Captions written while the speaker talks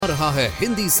रहा है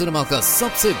हिंदी सिनेमा का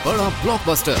सबसे बड़ा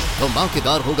ब्लॉकबस्टर।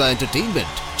 धमाकेदार होगा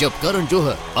एंटरटेनमेंट जब करण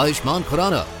जौहर, आयुष्मान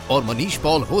खुराना और मनीष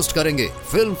पॉल होस्ट करेंगे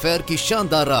फिल्म फेयर की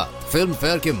शानदार रात। फिल्म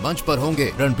फेयर के मंच पर होंगे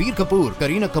रणबीर कपूर,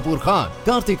 करीना कपूर खान,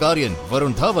 कार्तिक आर्यन,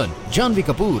 वरुण धवन, जानवी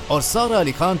कपूर और सारा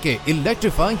अली खान के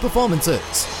इलेक्ट्रीफाइंग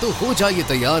परफॉर्मेंसेस। तो हो जाइए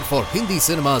तैयार for Hindi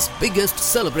cinema's biggest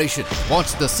celebration.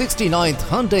 Watch the 69th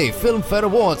Hyundai Film Fair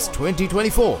Awards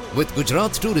 2024 with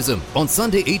Gujarat Tourism on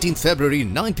Sunday 18th February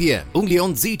 9 p.m. only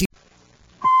on ZT.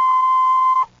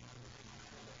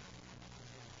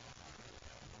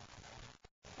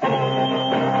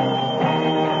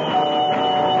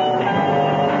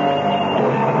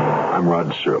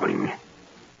 Serling.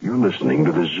 You're listening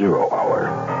to the Zero Hour.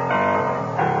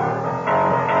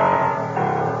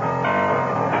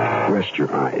 Rest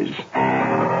your eyes.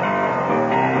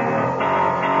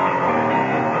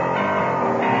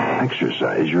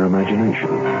 Exercise your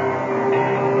imagination.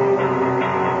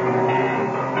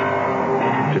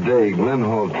 Today, Glenn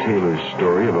Hall Taylor's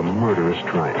story of a murderous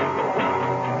triumph.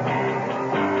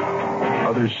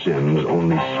 Other sins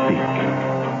only speak.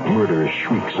 Murder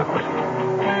shrieks out.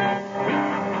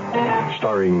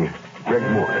 Starring Greg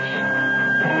Morris.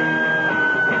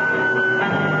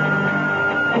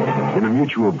 In a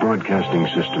Mutual Broadcasting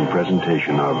System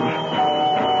presentation of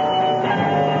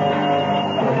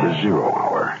The Zero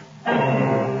Hour.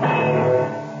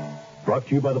 Brought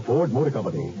to you by the Ford Motor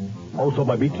Company. Also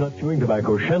by Beechnut Chewing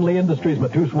Tobacco, Shenley Industries,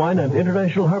 Matus Wine, and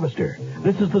International Harvester.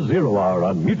 This is The Zero Hour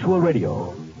on Mutual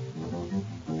Radio.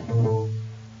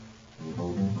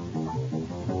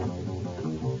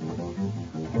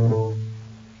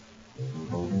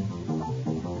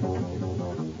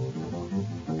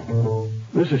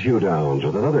 This is Hugh Downs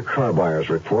with another car buyer's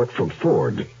report from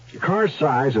Ford. Car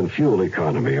size and fuel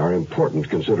economy are important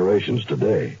considerations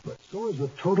today. But so is the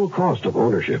total cost of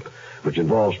ownership, which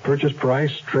involves purchase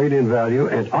price, trade-in value,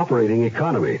 and operating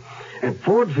economy. And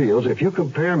Ford feels if you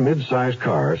compare mid-size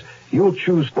cars, you'll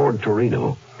choose Ford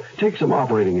Torino. Take some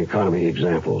operating economy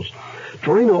examples.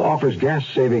 Torino offers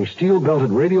gas-saving steel-belted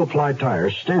radial-ply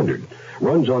tires standard,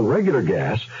 runs on regular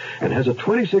gas, and has a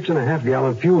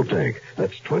 26.5-gallon fuel tank.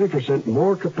 That's 20%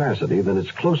 more capacity than its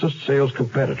closest sales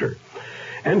competitor.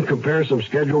 And compare some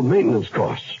scheduled maintenance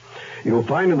costs. You'll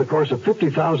find in the course of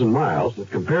 50,000 miles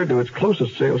that compared to its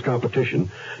closest sales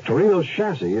competition, Torino's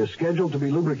chassis is scheduled to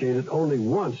be lubricated only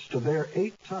once to their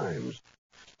 8 times.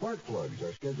 Spark plugs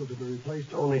are scheduled to be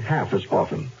replaced only half as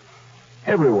often.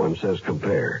 Everyone says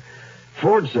compare.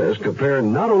 Ford says compare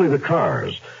not only the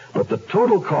cars, but the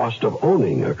total cost of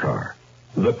owning a car.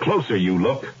 The closer you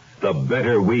look, the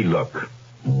better we look.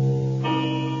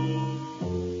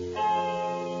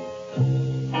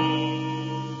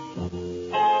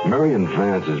 Marion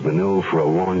Vance has been ill for a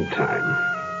long time.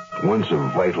 Once a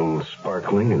vital,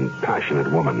 sparkling, and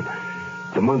passionate woman,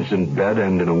 the months in bed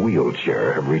and in a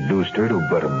wheelchair have reduced her to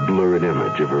but a blurred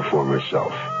image of her former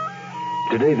self.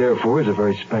 Today, therefore, is a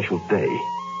very special day,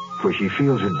 for she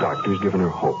feels her doctor's given her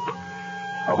hope.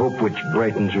 A hope which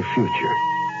brightens her future,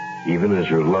 even as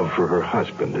her love for her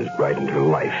husband has brightened her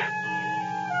life.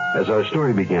 As our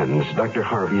story begins, Dr.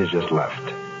 Harvey has just left.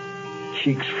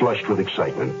 Cheeks flushed with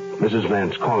excitement, Mrs.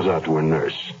 Vance calls out to her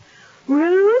nurse.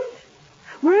 Ruth?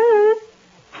 Ruth?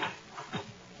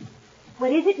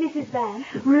 What is it, Mrs. Vance?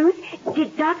 Ruth,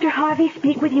 did Dr. Harvey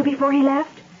speak with you before he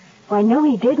left? Why, no,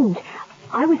 he didn't.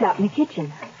 I was out in the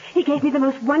kitchen. He gave me the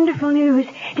most wonderful news.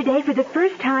 Today, for the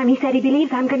first time, he said he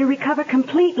believes I'm going to recover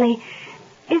completely.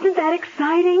 Isn't that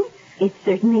exciting? It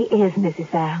certainly is, Mrs.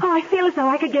 Vance. Oh, I feel as though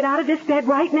I could get out of this bed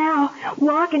right now,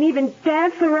 walk and even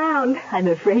dance around. I'm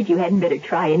afraid you hadn't better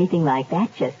try anything like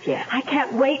that just yet. I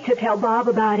can't wait to tell Bob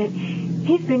about it.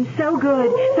 He's been so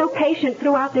good, so patient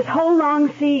throughout this whole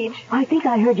long siege. I think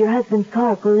I heard your husband's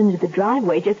car pull into the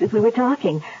driveway just as we were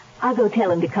talking. I'll go tell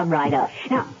him to come right up.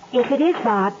 Now, if it is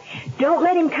Bob, don't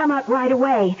let him come up right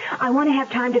away. I want to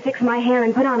have time to fix my hair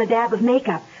and put on a dab of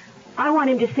makeup. I want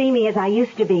him to see me as I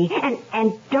used to be.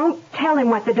 And don't tell him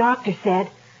what the doctor said.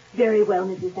 Very well,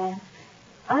 Mrs. Vance.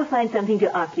 I'll find something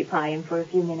to occupy him for a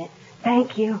few minutes.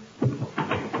 Thank you.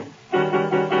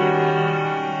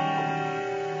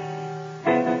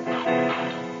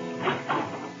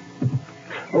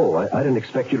 Oh, I didn't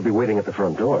expect you to be waiting at the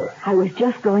front door. I was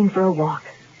just going for a walk.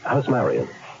 How's Marion?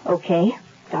 Okay.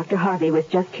 Dr. Harvey was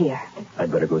just here.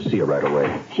 I'd better go see her right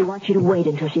away. She wants you to wait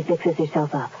until she fixes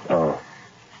herself up. Oh.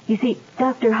 You see,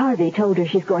 Dr. Harvey told her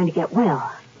she's going to get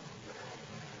well.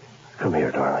 Come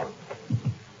here, darling.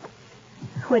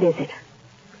 What is it?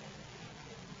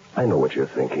 I know what you're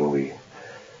thinking.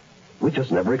 We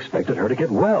just never expected her to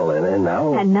get well, and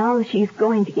now... And now she's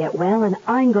going to get well, and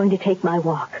I'm going to take my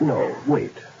walk. No,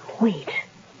 wait. Wait.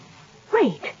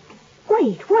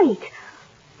 Wait.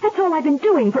 That's all I've been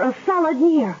doing for a solid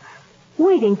year.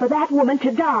 Waiting for that woman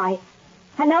to die.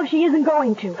 And now she isn't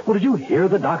going to. Well, did you hear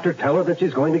the doctor tell her that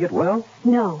she's going to get well?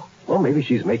 No. Well, maybe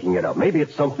she's making it up. Maybe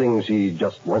it's something she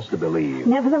just wants to believe.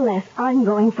 Nevertheless, I'm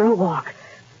going for a walk.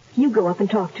 You go up and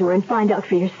talk to her and find out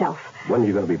for yourself. When are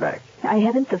you going to be back? I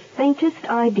haven't the faintest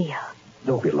idea.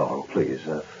 Don't be long, please.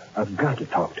 I've got to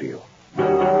talk to you.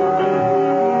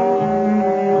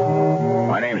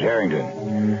 My name's Harrington.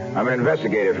 I'm an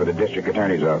investigator for the district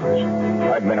attorney's office.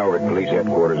 I'd been over at police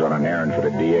headquarters on an errand for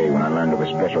the DA when I learned of a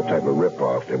special type of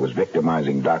ripoff that was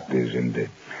victimizing doctors and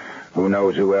who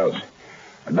knows who else.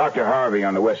 Dr. Harvey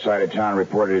on the west side of town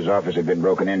reported his office had been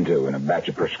broken into and a batch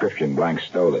of prescription blanks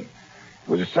stolen. It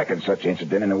was the second such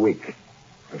incident in a week.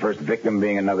 The first victim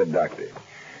being another doctor.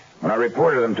 When I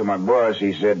reported them to my boss,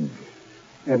 he said...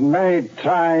 It may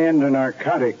tie into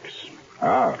narcotics.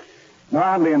 Ah. Now,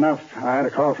 oddly enough, I had a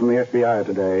call from the FBI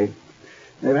today.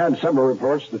 They've had several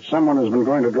reports that someone has been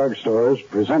going to drugstores,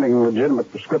 presenting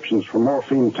legitimate prescriptions for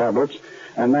morphine tablets,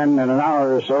 and then in an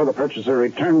hour or so, the purchaser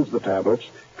returns the tablets,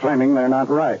 claiming they're not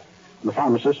right. The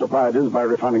pharmacist obliges by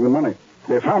refunding the money.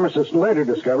 The pharmacist later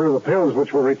discovered the pills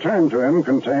which were returned to him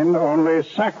contained only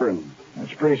saccharin.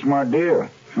 That's a pretty smart deal.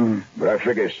 But I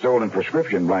figured stolen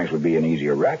prescription blanks would be an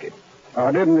easier racket.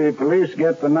 Didn't the police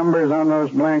get the numbers on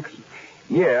those blanks?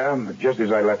 Yeah, but just as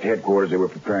I left headquarters, they were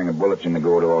preparing a bulletin to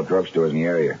go to all drugstores in the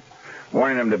area,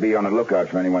 warning them to be on the lookout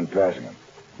for anyone passing them.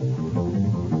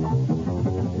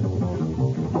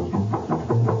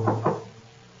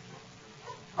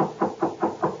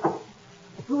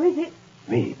 Who is it?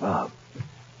 Me, Bob.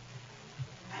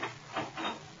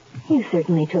 You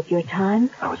certainly took your time.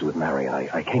 I was with Marion.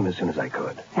 I came as soon as I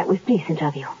could. That was decent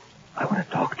of you. I want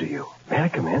to talk to you. May I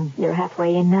come in? You're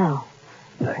halfway in now.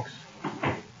 Thanks.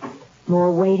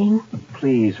 More waiting?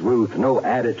 Please, Ruth, no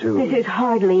attitude. This is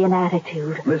hardly an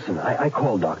attitude. Listen, I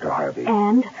called Dr. Harvey.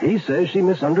 And? He says she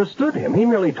misunderstood him. He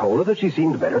merely told her that she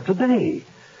seemed better today.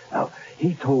 Now,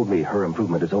 he told me her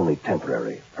improvement is only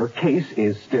temporary. Her case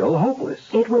is still hopeless.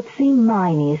 It would seem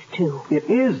mine is, too. It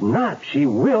is not. She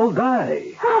will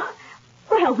die.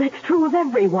 Well, that's true of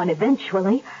everyone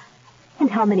eventually. And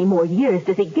how many more years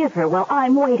does he give her while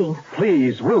I'm waiting?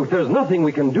 Please, Ruth, there's nothing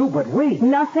we can do but wait.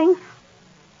 Nothing?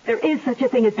 There is such a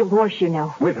thing as divorce, you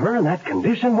know. With her in that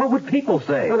condition, what would people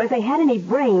say? Well, if they had any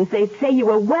brains, they'd say you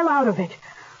were well out of it.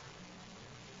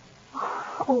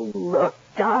 Oh, look,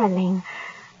 darling.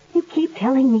 You keep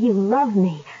telling me you love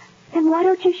me. Then why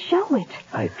don't you show it?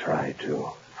 I try to.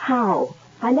 How?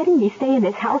 By letting me stay in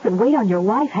this house and wait on your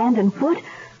wife hand and foot?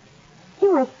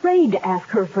 You're afraid to ask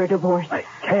her for a divorce. I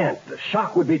can't. The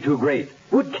shock would be too great.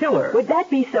 It would kill her. Would that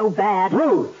be so bad?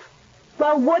 Ruth!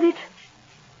 Well, would it?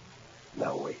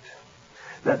 Now, wait.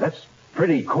 That's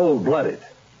pretty cold-blooded.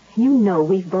 You know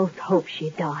we both hope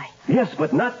she'd die. Yes,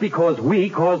 but not because we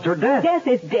caused her death. Death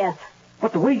is death.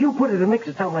 But the way you put it makes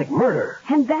it sound like murder.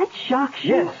 And that shocks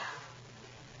you? Yes.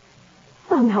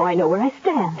 Well, now I know where I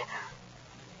stand.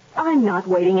 I'm not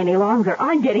waiting any longer.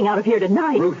 I'm getting out of here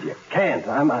tonight. Ruth, you can't.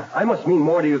 I must mean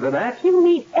more to you than that. You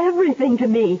mean everything to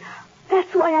me.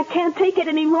 That's why I can't take it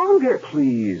any longer.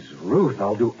 Please, Ruth,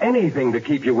 I'll do anything to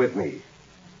keep you with me.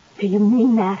 Do you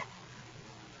mean that?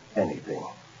 Anything.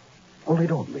 Only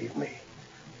don't leave me.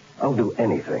 I'll do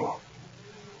anything.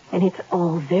 And it's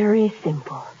all very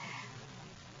simple.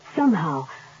 Somehow,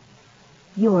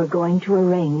 you're going to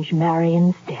arrange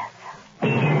Marion's death.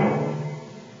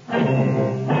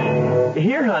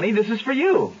 Here, honey, this is for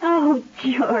you. Oh,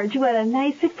 George, what a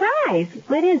nice surprise.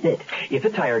 What is it? It's a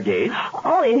tire gauge.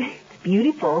 Oh, it's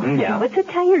beautiful. Yeah. What's a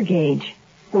tire gauge?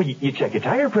 Well, you check your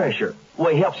tire pressure. Well,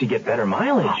 it helps you get better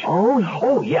mileage.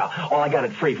 Oh, yeah. Oh, I got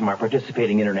it free from our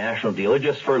participating international dealer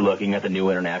just for looking at the new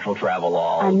international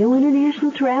travel-all. A new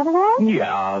international travel-all?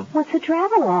 Yeah. What's a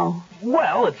travel-all?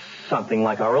 Well, it's something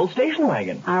like our old station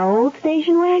wagon. Our old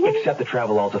station wagon? Except the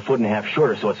travel-all's a foot and a half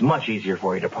shorter, so it's much easier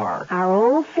for you to park. Our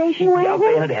old station wagon?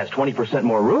 Yeah, and it has 20%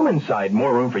 more room inside.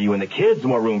 More room for you and the kids,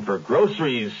 more room for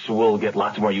groceries. We'll get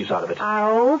lots more use out of it.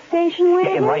 Our old station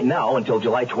wagon? And right now, until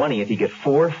July 20th, you get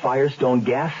 4 Firestone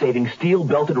gas-saving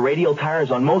steel-belted radial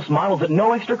tires on most models at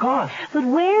no extra cost. But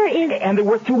where is... And they're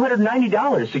worth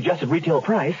 $290, suggested retail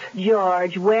price.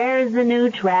 George, where's the new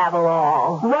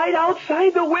travel-all? Right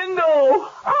outside the window.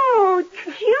 Oh,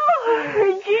 George,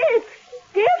 it's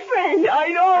different. I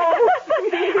know.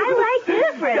 I like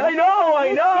different. I know.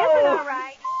 It's different, all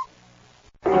right.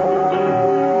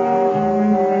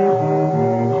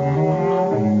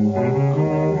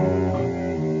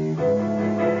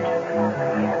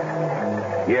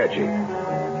 Yeah, Chief.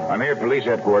 I'm here at police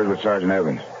headquarters with Sergeant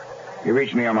Evans. He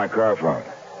reached me on my car phone.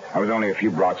 I was only a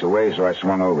few blocks away, so I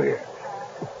swung over here.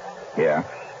 Yeah.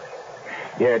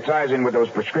 Yeah, it ties in with those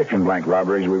prescription blank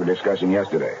robberies we were discussing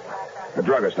yesterday. The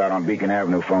druggist out on Beacon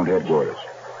Avenue phoned headquarters.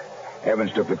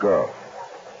 Evans took the call.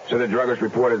 So the druggist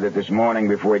reported that this morning,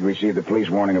 before he'd received the police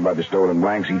warning about the stolen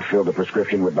blanks, he'd filled a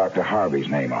prescription with Dr. Harvey's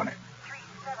name on it.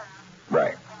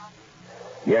 Right.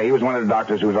 Yeah, he was one of the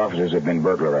doctors whose offices had been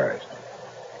burglarized.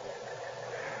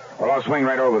 Well, I'll swing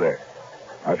right over there.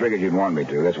 I figured you'd want me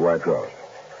to. That's why I called.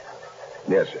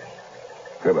 Yes, sir.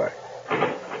 Goodbye.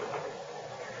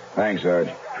 Thanks, Sarge.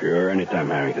 Sure, anytime,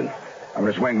 Harrington. I'm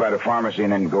going to swing by the pharmacy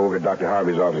and then go over to Dr.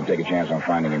 Harvey's office and take a chance on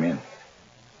finding him in.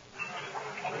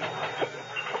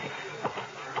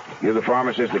 You're the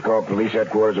pharmacist that called police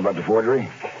headquarters about the forgery?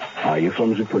 Are you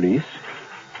from the police?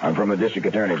 I'm from the district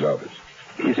attorney's office.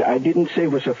 Yes, I didn't say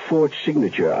it was a forged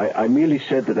signature. I merely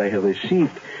said that I have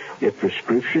received a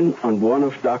prescription on one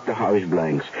of Dr. Harvey's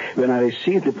blanks. When I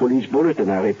received the police bulletin,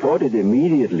 I reported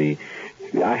immediately.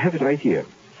 I have it right here.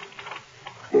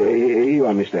 Here you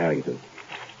are, Mr. Harrington.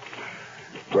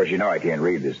 Of course, you know I can't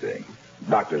read this thing.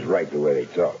 Doctors write the way they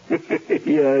talk.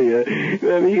 Yeah.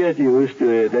 Let me get used to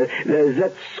it. There's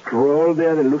that scroll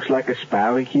there that looks like a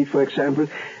sparrow key, for example.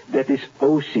 That is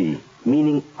OC,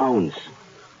 meaning ounce.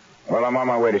 Well, I'm on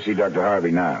my way to see Dr.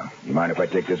 Harvey now. You mind if I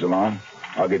take this along?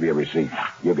 I'll give you a receipt.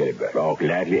 You'll get it back. Oh,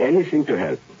 gladly. Anything to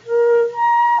help.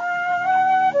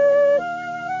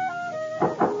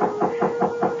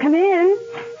 Come in.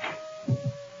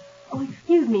 Oh,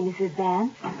 excuse me, Mrs.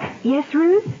 Vance. Yes,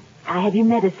 Ruth? I have your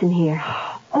medicine here.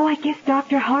 Oh, I guess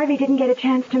Dr. Harvey didn't get a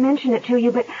chance to mention it to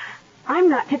you, but I'm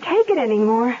not to take it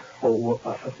anymore. Oh,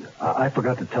 I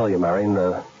forgot to tell you, Marion.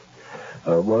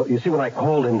 Well, you see, when I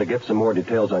called him to get some more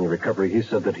details on your recovery, he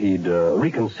said that he'd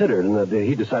reconsidered and that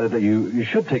he decided that you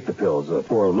should take the pills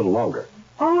for a little longer.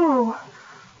 Oh,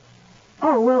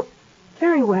 well,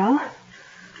 very well.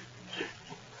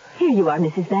 Here you are,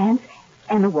 Mrs. Vance,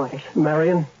 and the waters.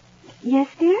 Marion? Yes,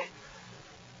 dear?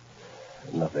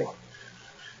 Nothing.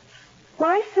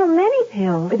 Why so many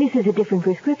pills? This is a different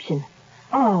prescription.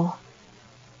 Oh,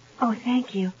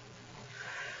 thank you.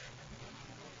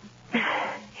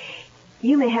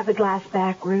 You may have the glass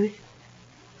back, Ruth.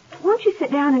 Won't you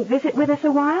sit down and visit with us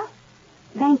a while?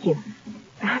 Thank you.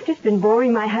 I've just been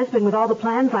boring my husband with all the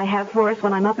plans I have for us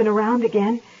when I'm up and around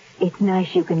again. It's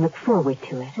nice you can look forward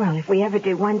to it. Well, if we ever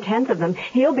do 1/10 of them,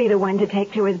 he'll be the one to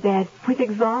take to his bed with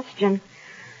exhaustion.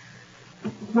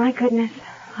 My goodness,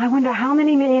 I wonder how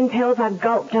many million pills I've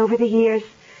gulped over the years.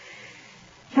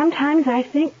 Sometimes I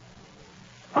think...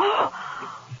 Oh,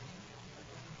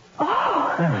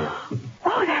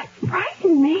 that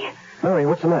frightened me. Mary,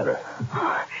 what's the matter?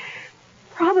 Oh,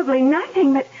 probably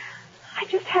nothing, but I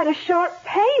just had a sharp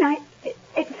pain.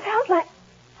 It felt like...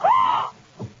 Oh,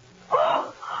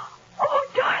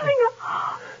 darling.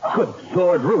 Good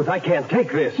Lord, Ruth, I can't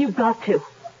take this. You've got to.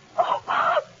 Oh,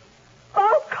 Bob.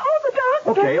 Bob, call the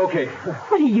doctor. Okay.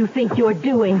 What do you think you're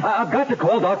doing? I've got to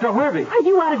call Dr. Harvey. Are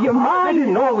you out of your mind? I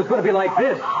didn't know it was going to be like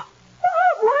this. Bob,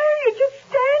 why are you just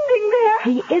standing there?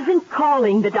 He isn't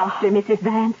calling the doctor, Mrs.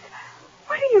 Vance.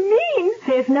 What do you mean?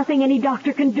 There's nothing any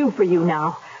doctor can do for you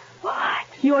now. What?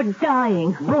 You're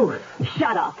dying. Ruth.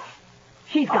 Shut up.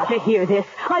 She's got to hear this.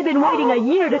 I've been waiting a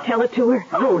year to tell it to her.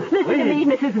 Ruth, listen to me,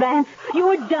 Mrs. Vance.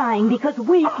 You're dying because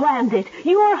we planned it.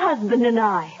 Your husband and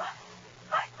I.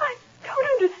 I don't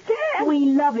understand. We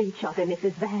love each other,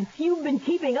 Mrs. Vance. You've been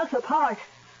keeping us apart.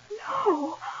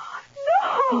 No.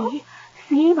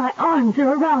 See, my arms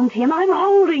are around him. I'm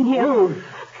holding him. Ruth.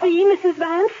 See, Mrs.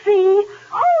 Vance, see?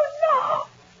 Oh, no.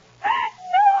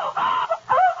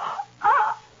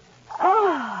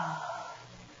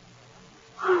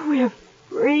 Oh, we're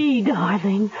free,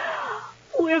 darling.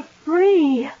 We're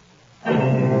free.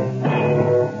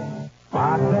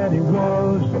 My daddy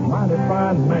was a mighty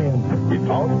fine man. He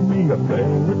taught me a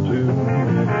thing or two.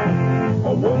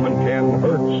 A woman can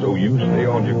hurt, so you stay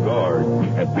on your guard.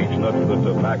 And beach nuts the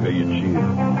tobacco you chew.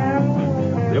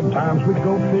 Them times we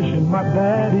go fishing, my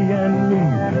daddy and me.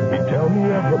 He'd tell me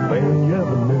everything you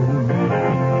ever knew.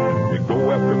 We'd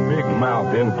go after big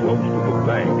mouth in close to the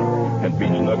bank. And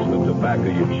beach nuts the tobacco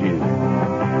you chew.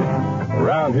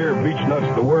 Around here, beech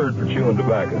nut's the word for chewing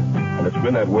tobacco. And it's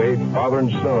been that way, father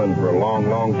and son, for a long,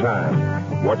 long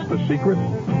time. What's the secret?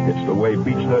 It's the way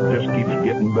beech nut just keeps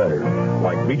getting better.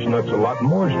 Like beech nuts a lot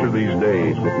moister these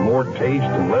days, with more taste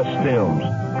and less stems.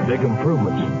 Big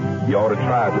improvements. You ought to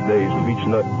try today's beech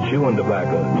nut chewing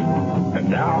tobacco. And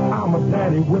now I'm a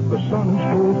daddy with a son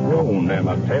who's full grown, and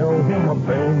I tell him a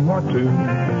thing or two.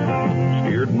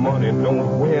 Scared money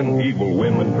don't win, evil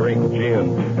women drink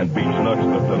gin, and beech nuts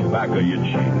the tobacco you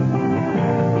chew.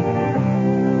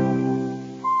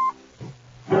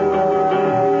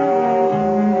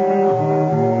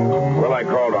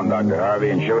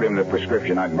 and showed him the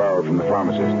prescription I'd borrowed from the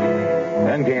pharmacist.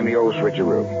 Then came the old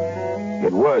switcheroo.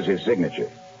 It was his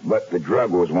signature, but the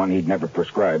drug was one he'd never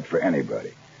prescribed for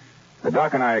anybody. The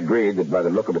doc and I agreed that by the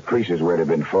look of the creases where it had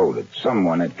been folded,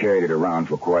 someone had carried it around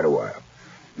for quite a while,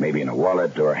 maybe in a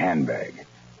wallet or a handbag.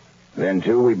 Then,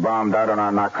 too, we bombed out on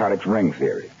our narcotics ring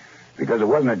theory, because it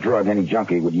wasn't a drug any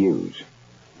junkie would use.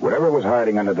 Whatever was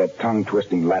hiding under that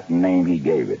tongue-twisting Latin name he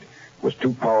gave it was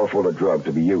too powerful a drug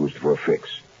to be used for a fix.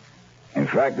 In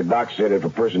fact, the doc said if a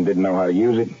person didn't know how to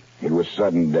use it, it was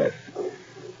sudden death.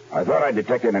 I thought I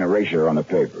detected an erasure on the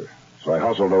paper, so I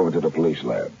hustled over to the police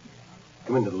lab.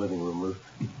 Come into the living room, Ruth.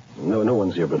 No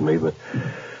one's here but me, but,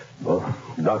 well,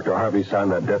 Dr. Harvey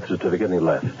signed that death certificate and he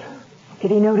left.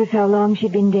 Did he notice how long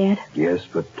she'd been dead? Yes,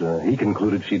 but he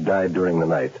concluded she died during the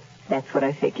night. That's what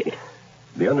I figured.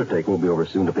 The undertaker will be over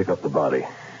soon to pick up the body.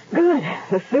 Good.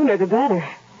 The sooner the better.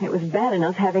 It was bad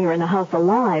enough having her in the house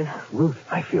alive. Ruth,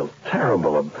 I feel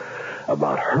terrible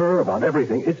about her, about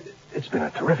everything. It's been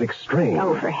a terrific strain.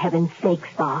 Oh, for heaven's sakes,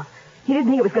 Bob. You didn't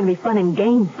think it was going to be fun and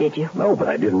games, did you? No, but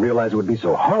I didn't realize it would be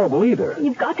so horrible either.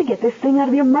 You've got to get this thing out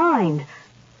of your mind.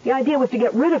 The idea was to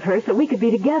get rid of her so we could be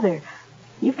together.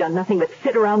 You've done nothing but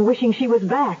sit around wishing she was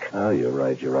back. Oh, you're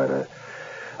right.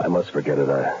 I must forget it.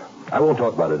 I won't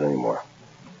talk about it anymore.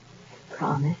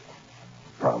 Promise?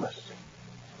 Promise.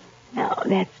 Oh,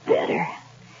 that's better.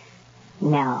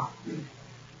 Now,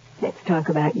 let's talk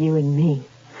about you and me.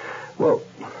 Well,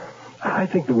 I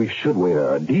think that we should wait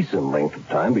a decent length of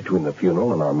time between the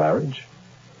funeral and our marriage.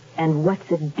 And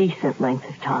what's a decent length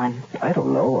of time? I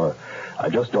don't know. I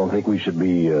just don't think we should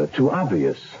be too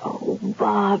obvious. Oh,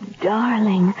 Bob,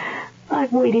 darling,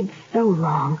 I've waited so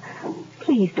long.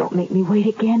 Please don't make me wait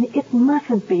again. It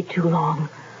mustn't be too long.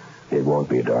 It won't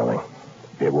be, darling.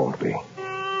 It won't be.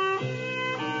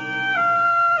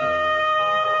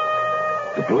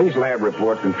 The police lab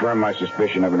report confirmed my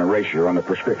suspicion of an erasure on the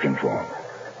prescription form.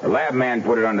 The lab man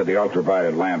put it under the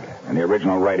ultraviolet lamp, and the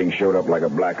original writing showed up like a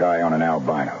black eye on an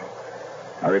albino.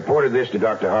 I reported this to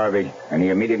Dr. Harvey, and he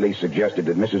immediately suggested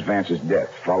that Mrs. Vance's death,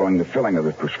 following the filling of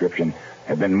the prescription,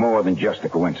 had been more than just a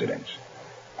coincidence.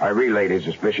 I relayed his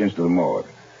suspicions to the morgue,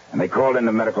 and they called in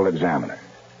the medical examiner.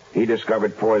 He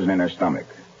discovered poison in her stomach.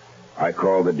 I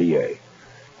called the DA.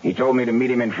 He told me to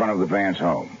meet him in front of the Vance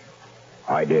home.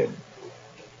 I did.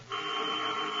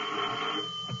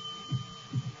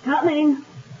 Coming.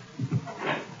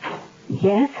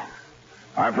 Yes?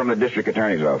 I'm from the district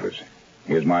attorney's office.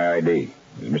 Here's my ID.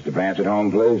 Is Mr. Vance at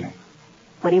home, please?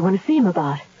 What do you want to see him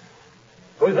about?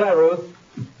 Who's that, Ruth?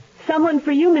 Someone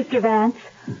for you, Mr. Vance.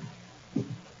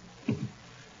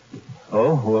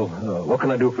 Oh, well, what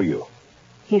can I do for you?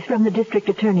 He's from the district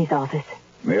attorney's office.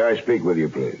 May I speak with you,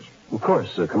 please? Of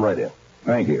course. Come right in.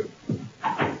 Thank you.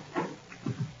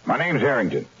 My name's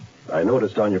Harrington. I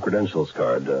noticed on your credentials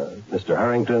card, Mr.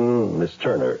 Harrington, Miss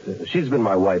Turner. She's been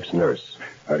my wife's nurse.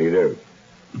 How do you do?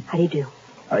 How do you do?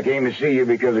 I came to see you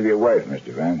because of your wife,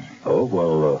 Mr. Vance. Oh,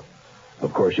 well,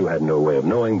 of course you had no way of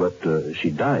knowing, but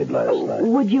she died last night.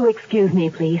 Would you excuse me,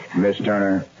 please? Miss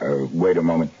Turner, wait a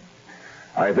moment.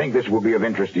 I think this will be of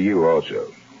interest to you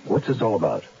also. What's this all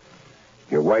about?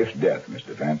 Your wife's death,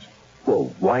 Mr. Vance.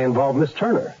 Well, why involve Miss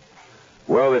Turner?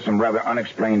 Well, there's some rather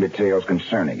unexplained details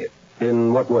concerning it.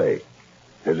 In what way?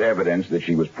 There's evidence that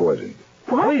she was poisoned.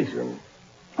 Poison?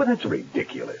 Well, that's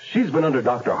ridiculous. She's been under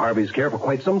Dr. Harvey's care for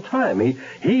quite some time.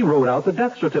 He wrote out the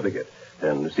death certificate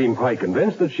and seemed quite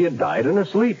convinced that she had died in her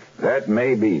sleep. That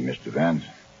may be, Mr. Vance.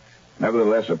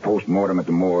 Nevertheless, a post-mortem at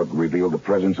the morgue revealed the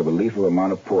presence of a lethal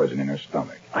amount of poison in her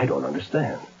stomach. I don't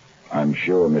understand. I'm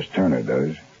sure Miss Turner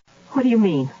does. What do you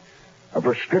mean? A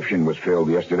prescription was filled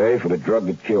yesterday for the drug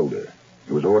that killed her.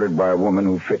 It was ordered by a woman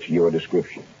who fits your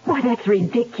description. Why, that's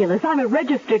ridiculous. I'm a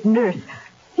registered nurse.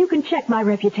 You can check my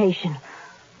reputation.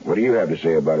 What do you have to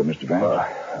say about it, Mr. Vance?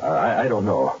 I don't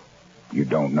know. You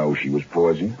don't know she was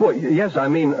poisoned? Well, yes, I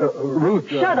mean, Ruth...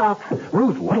 Shut up.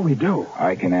 Ruth, what do we do?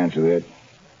 I can answer that.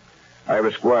 I have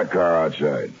a squad car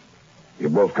outside. You're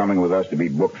both coming with us to be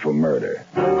booked for murder.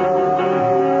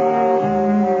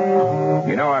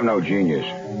 You know I'm no genius,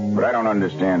 but I don't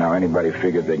understand how anybody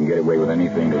figures they can get away with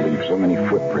anything to leave so many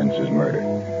footprints as murder.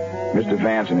 Mr.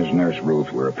 Vance and his nurse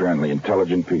Ruth were apparently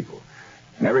intelligent people.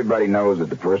 And everybody knows that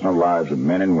the personal lives of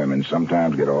men and women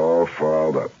sometimes get all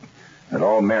fouled up. That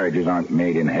all marriages aren't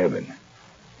made in heaven.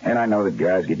 And I know that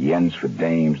guys get yens for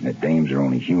dames and that dames are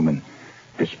only human,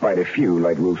 despite a few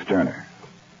like Ruth Turner.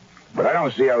 But I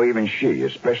don't see how even she,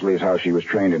 especially as how she was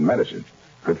trained in medicine,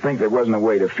 could think there wasn't a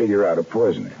way to figure out a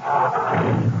poisoning.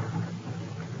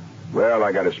 Well,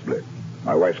 I got to split.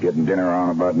 My wife's getting dinner on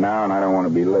about now, and I don't want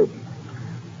to be late.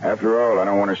 After all, I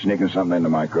don't want her sneaking something into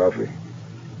my coffee.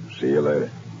 See you later.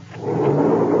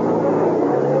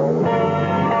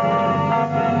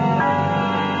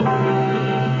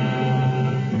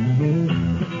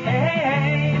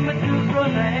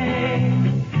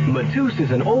 Matus is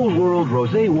an old-world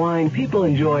rosé wine people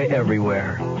enjoy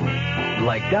everywhere.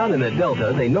 Like down in the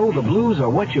Delta, they know the blues are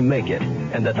what you make it,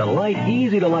 and that the light,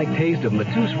 easy-to-like taste of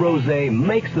Matus Rosé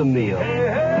makes the meal.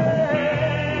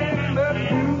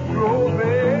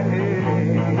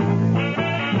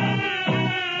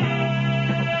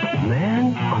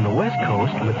 Man, on the West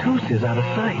Coast, Matus is out of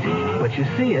sight, but you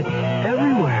see it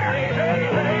everywhere.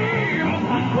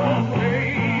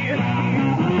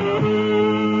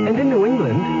 And in New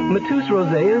England, Matus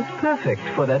Rosé is perfect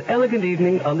for that elegant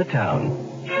evening on the town.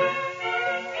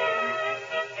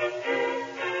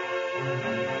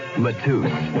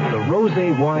 Matus, the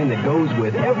rosé wine that goes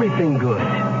with everything good,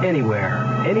 anywhere,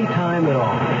 anytime at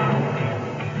all.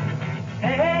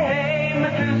 Hey,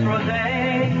 Matus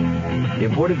Rosé.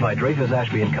 Imported by Dreyfus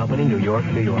Ashby & Company, New York,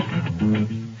 New York.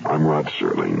 I'm Rod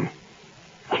Serling.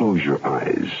 Close your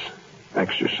eyes,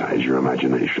 exercise your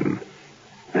imagination,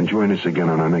 and join us again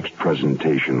on our next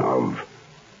presentation of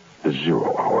The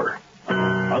Zero Hour.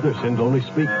 Other Sins Only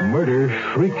Speak. Murder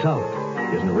Shrieks Out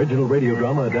is an original radio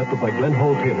drama adapted by Glenn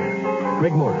Hall Taylor.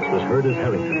 Greg Morris was heard as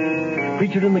Harrington.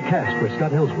 Featured in the cast were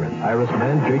Scott Ellsworth, Iris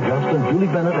Mann, Jay Johnston,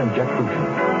 Julie Bennett, and Jack Crucian.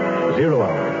 0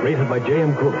 Hour, rated by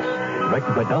J.M. Coulis,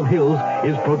 directed by Don Hills,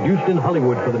 is produced in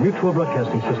Hollywood for the Mutual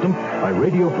Broadcasting System by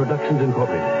Radio Productions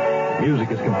Incorporated.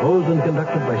 Music is composed and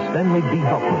conducted by Stanley D.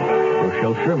 Hoffman.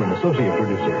 Rochelle Sherman, associate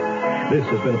producer. This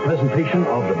has been a presentation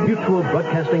of the Mutual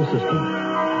Broadcasting System.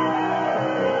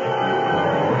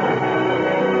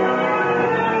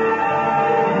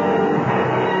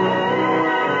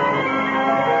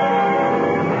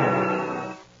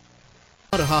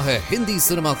 रहा है Hindi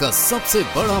cinema का सबसे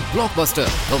बड़ा blockbuster.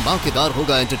 धमाकेदार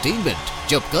होगा entertainment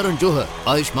जब करण जौहर,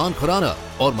 आयुष्मान खुराना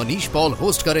और Manish Paul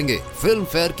host करेंगे फिल्म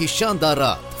फेयर की शानदार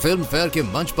रात। फिल्म फेयर के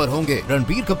मंच पर होंगे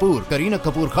रणबीर कपूर, करीना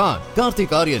कपूर खान,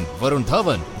 कार्तिक आर्यन, वरुण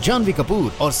धवन, जानवी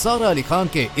कपूर और सारा अली खान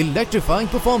के इलेक्ट्रीफाइंग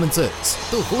परफॉर्मेंसेस।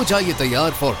 तो हो जाइए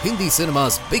तैयार for Hindi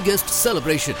cinema's biggest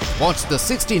celebration. Watch the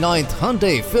 69th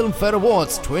Hyundai Film Fair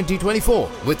Awards 2024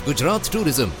 with Gujarat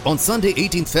Tourism on Sunday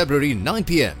 18th February 9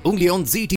 p.m. only on ZT.